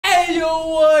Hey yo,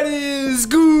 what is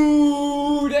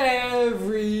good,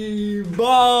 everybody?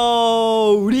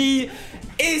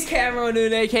 It's Cameron,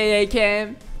 aka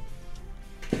Cam,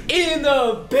 in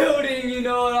the building, you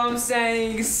know what I'm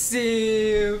saying?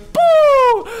 Simple.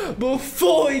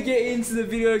 Before we get into the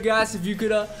video, guys, if you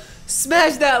could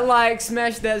smash that like,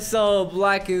 smash that sub,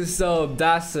 like and sub,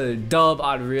 that's a dub.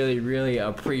 I'd really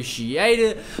appreciate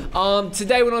it.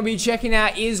 Today we're gonna be checking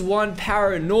out is ONE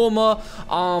Panorama.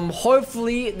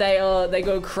 Hopefully they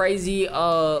go crazy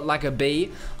like a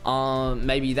bee.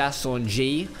 Maybe that's on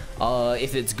G.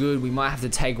 If it's good, we might have to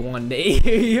take one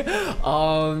knee.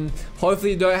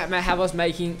 Hopefully you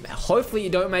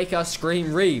don't make us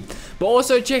scream read. But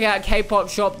also check out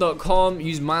kpopshop.com.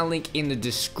 Use my link in the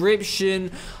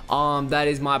description. That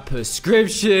is my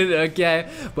prescription, okay?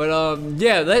 But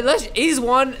yeah, is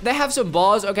ONE. They have some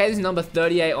bars, okay? This is number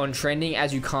 38 on trending,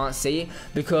 as you can't see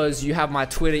because you have my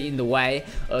Twitter in the way,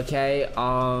 okay?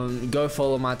 Go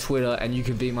follow my Twitter and you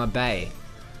can be my bae.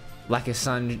 Like a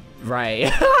sun ray.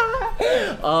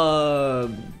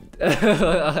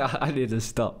 I need to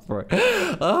stop, bro.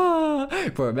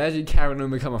 Bro, imagine Cameron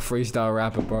become a freestyle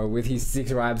rapper, bro, with his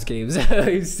 6 rhyme schemes.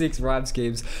 His 6 rhyme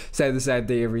schemes say the same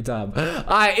thing every time.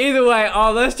 Alright, either way,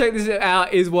 let's check this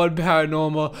out. Is ONE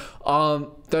Panorama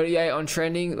 38 on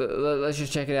trending? Let's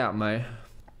just check it out, mate.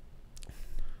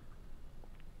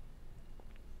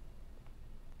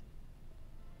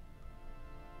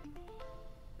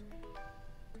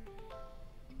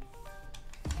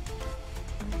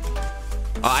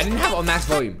 Oh, I didn't have it on max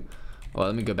volume. Well,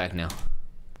 let me go back now.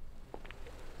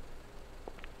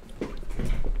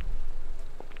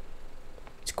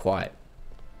 It's quiet.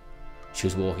 She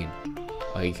was walking.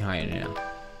 Oh, you can hear it now.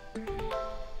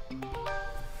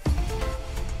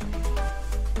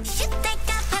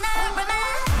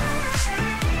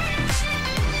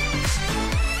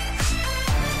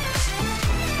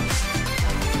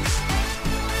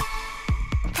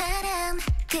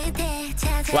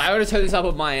 Well, I gotta turn this up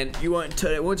on my end. It won't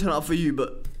turn up for you,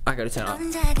 but I gotta turn it up.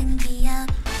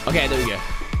 Okay, there we go.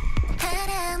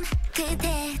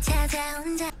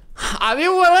 I mean,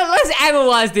 well, let's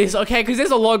analyze this, okay? Because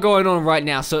there's a lot going on right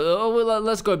now. So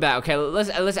let's go back, okay?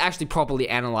 Let's actually properly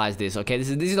analyze this, okay? This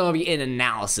is gonna be an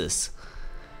analysis.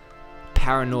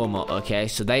 Panorama, okay?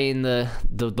 So they in the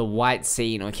white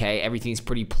scene, okay? Everything's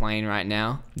pretty plain right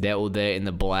now. They're all there in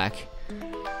the black.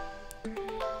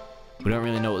 We don't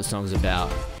really know what the song's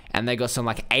about. And they got some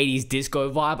like 80s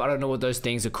disco vibe. I don't know what those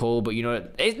things are called, but you know,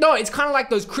 it's kind of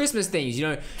like those Christmas things, you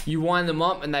know, you wind them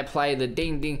up and they play the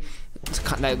ding ding.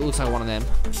 It looks like one of them.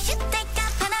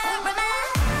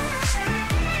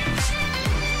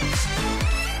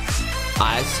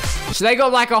 Eyes. So they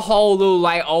got like a whole little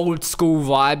like old school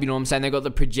vibe, you know what I'm saying? They got the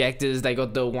projectors, they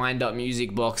got the wind up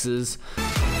music boxes.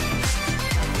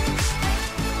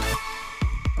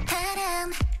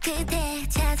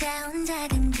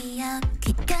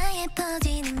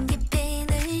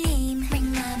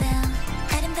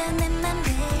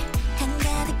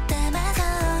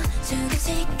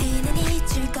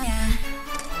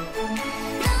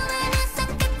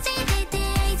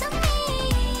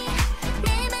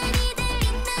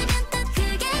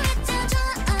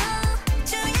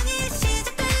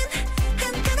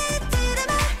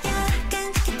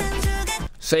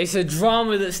 So it's a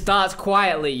drama that starts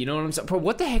quietly, you know what I'm saying? Bro,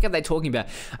 what the heck are they talking about?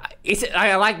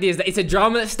 I like this. It's a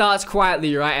drama that starts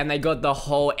quietly, right? And they got the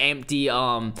whole empty,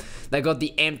 they got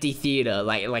the empty theater.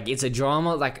 Like it's a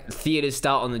drama, like theaters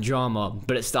start on the drama,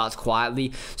 but it starts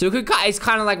quietly. So it's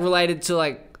kind of like related to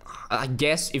like, I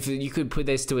guess if you could put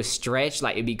this to a stretch,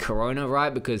 like it'd be Corona,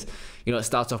 right? Because, you know, it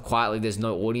starts off quietly. There's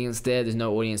no audience there. There's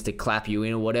no audience to clap you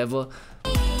in or whatever.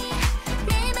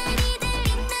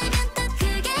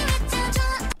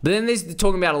 But then this is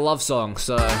talking about a love song,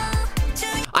 so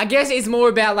I guess it's more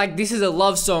about like this is a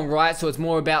love song, right? So it's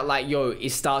more about like, yo,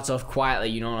 it starts off quietly,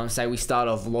 you know what I'm saying? We start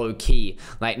off low key,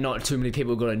 like not too many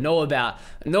people gonna know about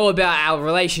our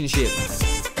relationship.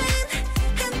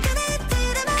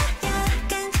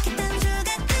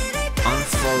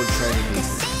 Unfold trading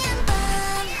pieces.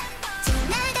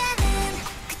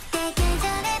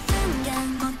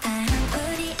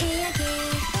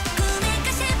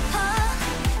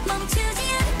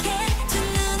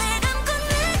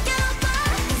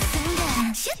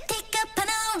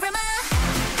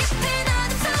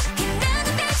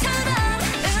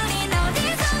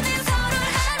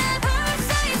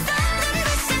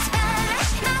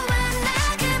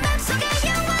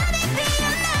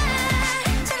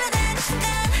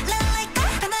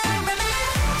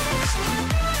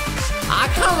 I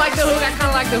kind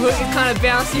of like the hook. It's kind of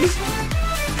bouncy.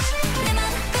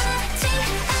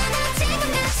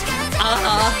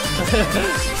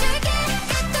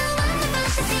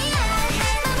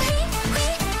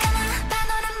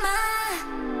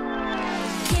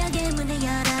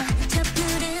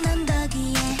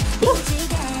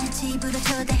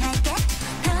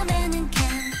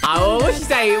 What's she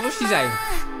saying? What's she saying?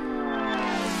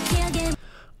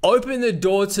 Open the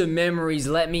door to memories.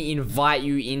 Let me invite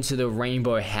you into the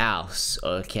rainbow house.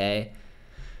 Okay.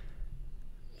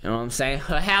 You know what I'm saying?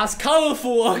 Her house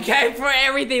colorful, okay? For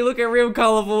everything looking real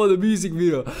colorful in the music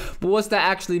video. But what's that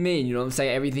actually mean? You know what I'm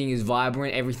saying? Everything is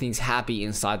vibrant, everything's happy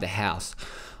inside the house.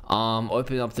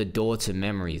 Open up the door to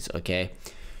memories, okay?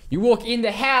 You walk in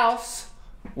the house,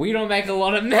 we don't make a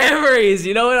lot of memories,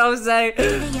 you know what I'm saying?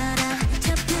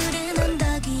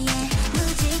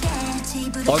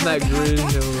 On that green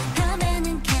hill.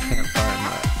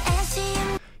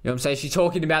 You know what I'm saying? She's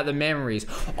talking about the memories.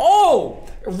 Oh,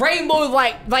 rainbow,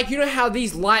 like you know how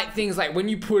these light things, like when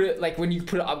you put it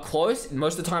up close,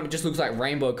 most of the time it just looks like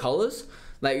rainbow colors.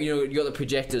 Like, you know, you got the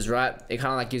projectors, right? It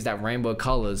kind of like gives that rainbow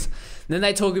colors. Then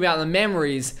they talk about the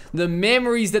memories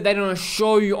that they don't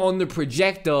show you on the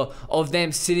projector of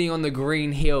them sitting on the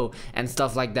green hill and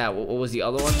stuff like that. What was the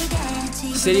other one?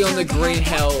 Sitting on the green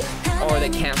hill or the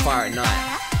campfire at night.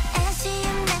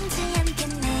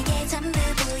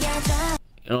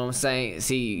 You know what I'm saying?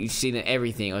 See, you've seen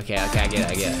everything. Okay, I get it,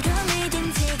 I get it.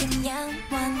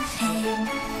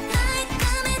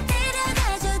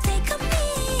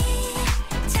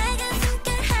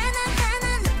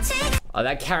 Oh,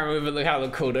 that camera movement look how it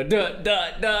look cool. Okay,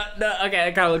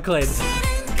 that kind of look clean.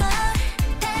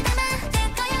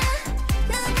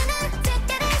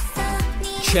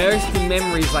 Cherish the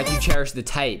memories like you cherish the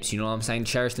tapes. You know what I'm saying?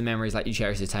 Cherish the memories like you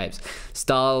cherish the tapes.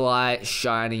 Starlight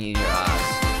shining in your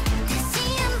eyes.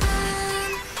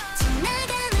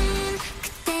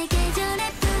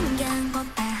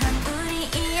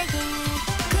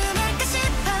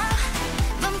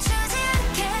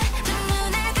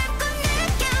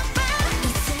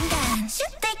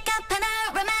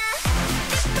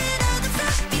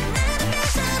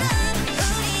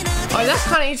 Oh, that's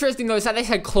kind of interesting though. So they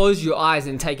said close your eyes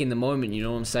and take in the moment, you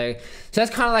know what I'm saying? So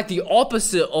that's kind of like the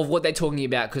opposite of what they're talking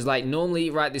about, because like normally,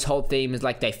 right, this whole theme is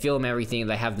like they film everything and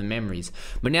they have the memories.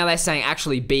 But now they're saying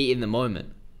actually be in the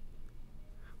moment.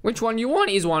 Which one you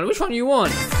want is one. Which one you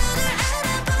want?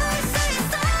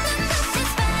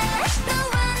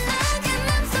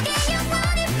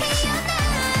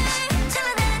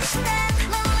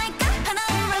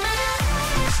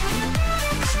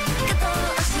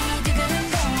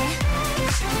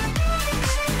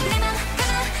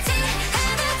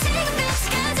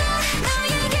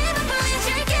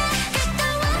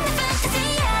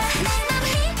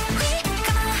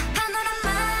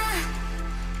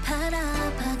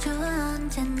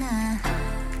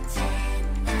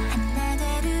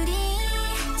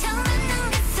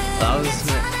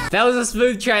 That was a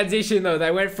smooth transition though.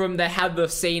 They went from, they had the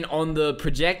scene on the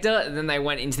projector and then they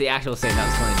went into the actual scene. That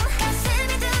was funny.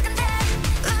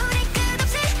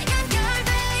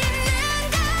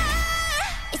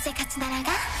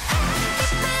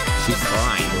 She's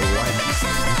crying.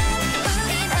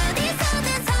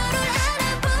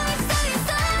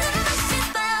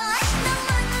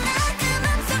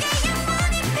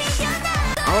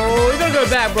 Oh, we gotta go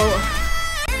back, bro.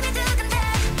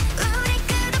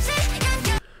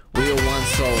 We are one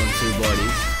soul and two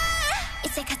bodies.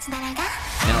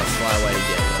 Now let's fly away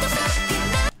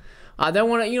together. They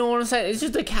want to, you know what I'm saying? It's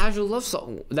just a casual love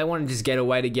song. They want to just get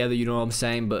away together, you know what I'm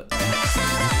saying? But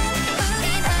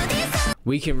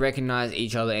we can recognize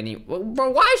each other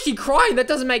bro, why is she crying? That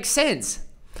doesn't make sense.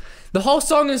 The whole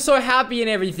song is so happy and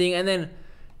everything, and then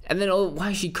oh,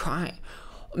 why is she crying?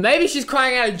 Maybe she's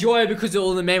crying out of joy because of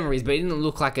all the memories, but it didn't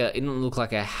look like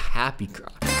a happy cry.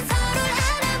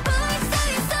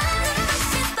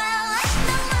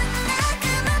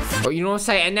 But you know what I'm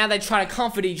saying? And now they try to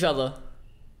comfort each other.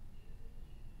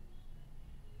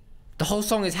 The whole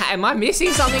song is am I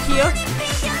missing something here?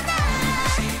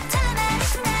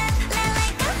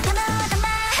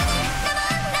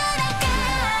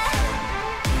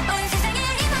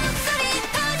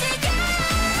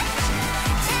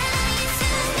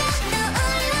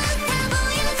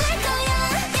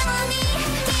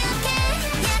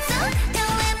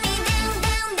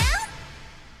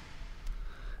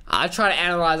 I try to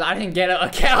analyze it. I didn't get it.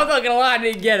 Okay, I'm not gonna lie, I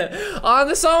didn't get it.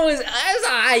 The song was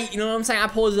alright. You know what I'm saying? I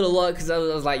paused it a lot because I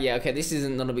was like, yeah, okay, this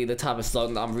isn't gonna be the type of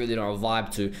song that I'm really gonna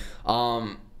vibe to.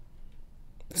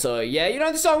 So yeah, you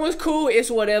know, the song was cool.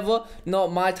 It's whatever.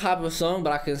 Not my type of song,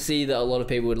 but I can see that a lot of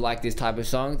people would like this type of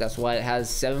song. That's why it has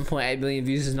 7.8 million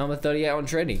views. It's number 38 on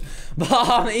trending. But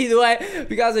either way, if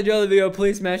you guys enjoyed the video,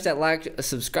 please smash that like,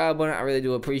 subscribe button. I really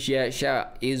do appreciate it. Shout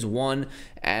out is one,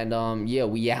 and yeah,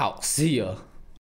 we out. See ya.